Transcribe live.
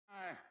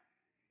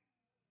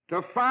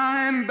to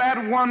find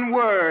that one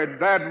word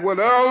that would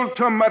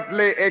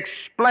ultimately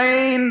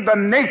explain the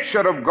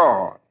nature of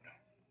God,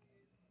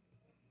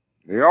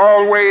 they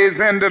always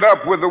ended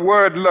up with the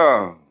word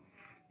love.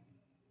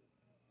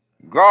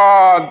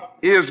 God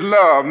is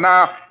love.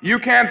 Now, you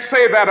can't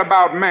say that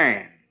about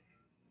man.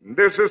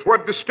 This is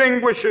what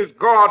distinguishes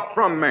God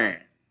from man.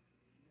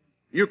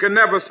 You can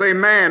never say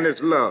man is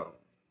love.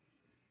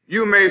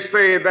 You may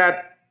say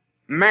that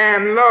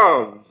man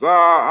loves,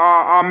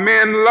 or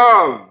men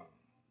love,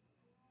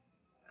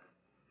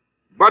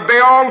 but they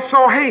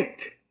also hate.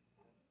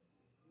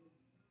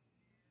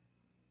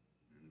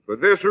 For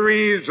this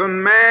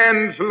reason,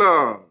 man's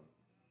love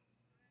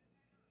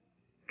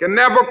can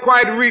never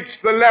quite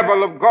reach the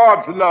level of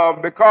God's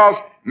love, because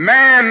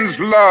man's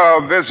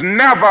love is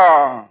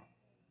never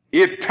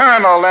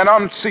eternal and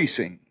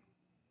unceasing.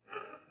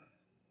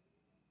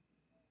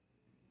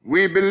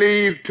 We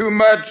believe too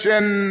much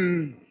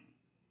in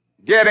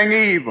getting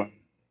even.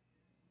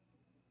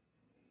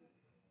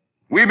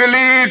 We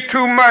believe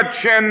too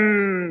much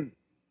in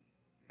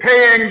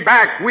paying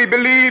back. We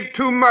believe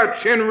too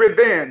much in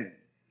revenge.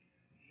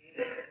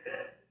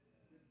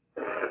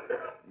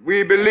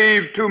 We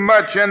believe too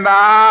much in the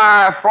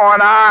eye for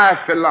an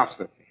eye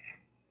philosophy.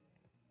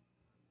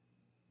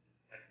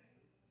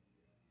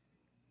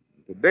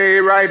 Today,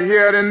 right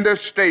here in this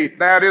state,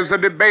 there is a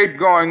debate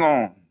going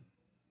on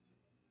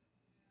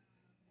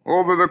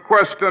over the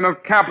question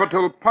of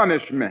capital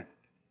punishment.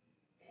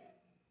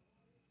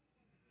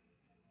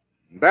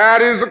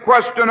 That is a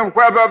question of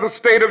whether the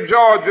state of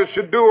Georgia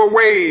should do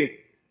away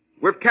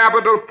with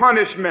capital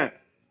punishment.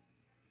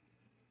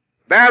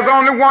 There's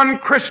only one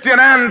Christian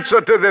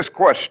answer to this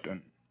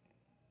question.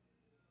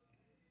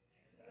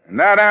 And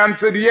that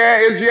answer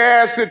is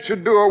yes, it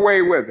should do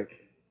away with it.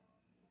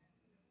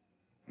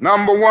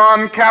 Number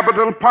one,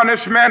 capital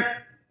punishment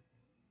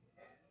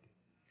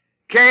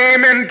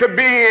came into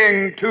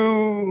being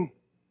to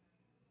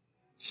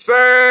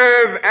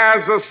serve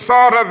as a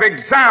sort of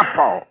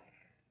example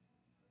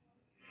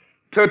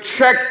to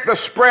check the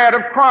spread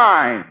of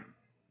crime.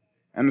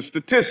 And the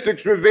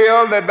statistics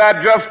reveal that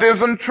that just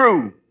isn't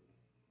true.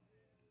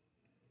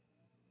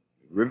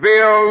 It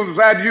reveals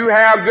that you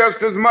have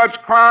just as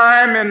much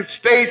crime in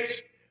states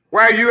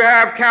where you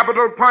have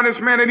capital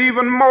punishment, and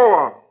even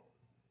more,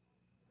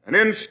 and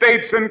in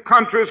states and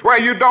countries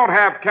where you don't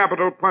have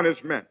capital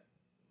punishment.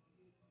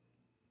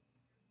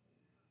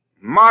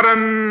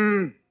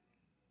 Modern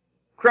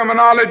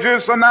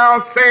criminologists are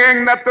now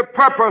saying that the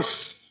purpose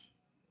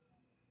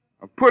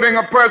of putting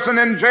a person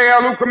in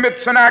jail who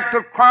commits an act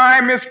of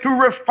crime is to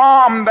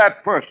reform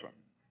that person.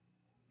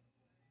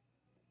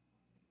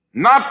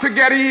 Not to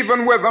get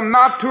even with them,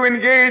 not to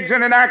engage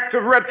in an act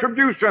of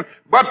retribution,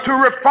 but to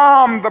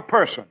reform the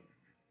person.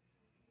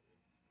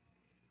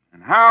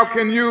 And how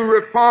can you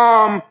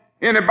reform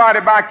anybody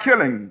by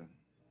killing them?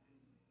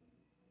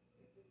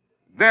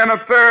 Then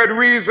a third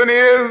reason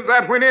is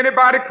that when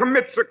anybody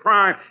commits a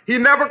crime, he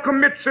never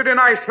commits it in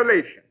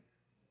isolation.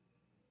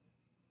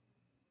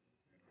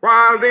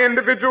 While the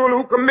individual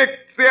who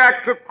commits the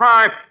act of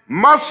crime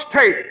must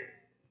take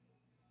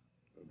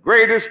the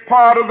greatest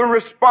part of the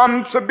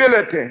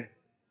responsibility,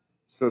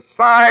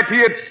 society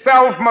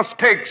itself must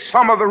take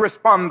some of the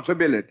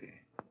responsibility.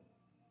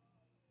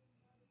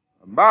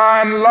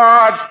 By and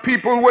large,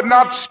 people would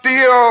not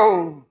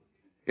steal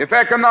if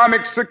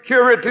economic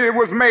security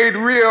was made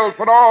real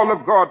for all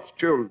of God's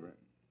children.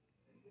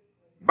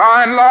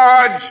 By and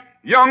large,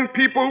 young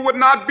people would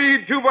not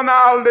be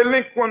juvenile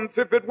delinquents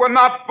if it were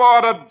not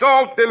for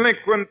adult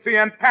delinquency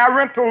and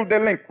parental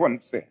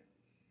delinquency.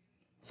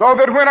 So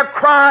that when a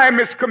crime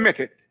is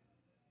committed,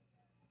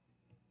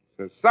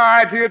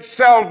 society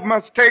itself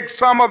must take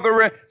some of the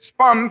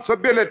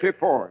responsibility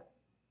for it.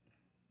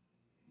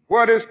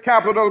 What is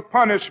capital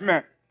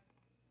punishment?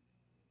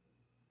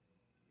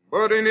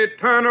 But an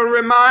eternal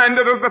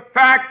reminder of the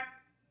fact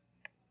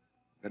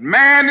that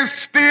man is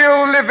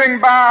still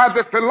living by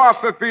the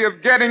philosophy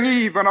of getting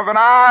even, of an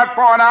eye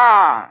for an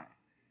eye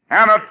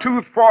and a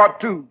tooth for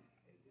a tooth.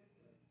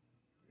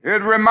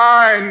 It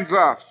reminds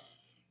us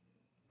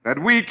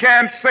that we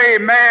can't say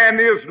man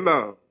is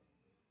love.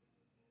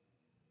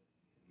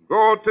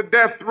 Go to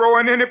death row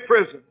in any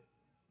prison,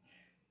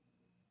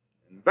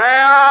 and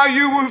there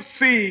you will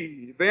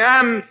see the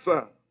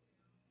answer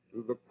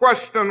to the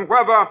question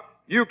whether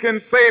you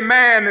can say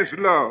man is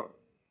love.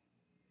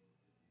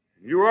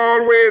 You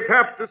always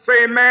have to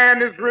say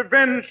man is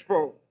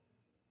revengeful.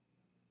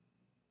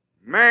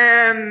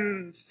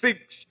 Man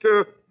seeks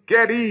to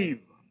get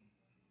even.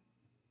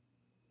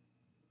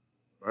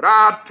 But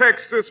our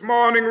text this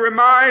morning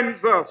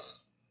reminds us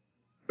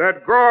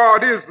that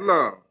God is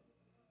love.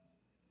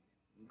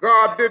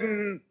 God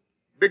didn't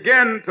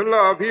begin to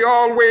love. He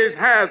always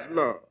has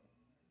love.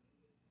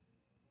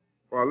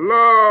 For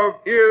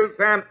love is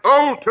an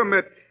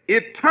ultimate,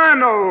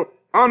 eternal,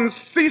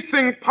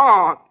 unceasing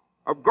part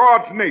of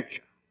God's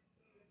nature.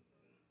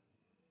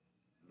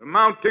 The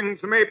mountains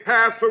may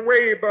pass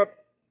away, but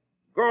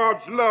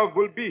God's love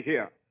will be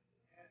here.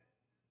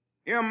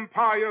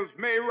 Empires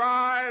may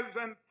rise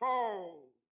and fall,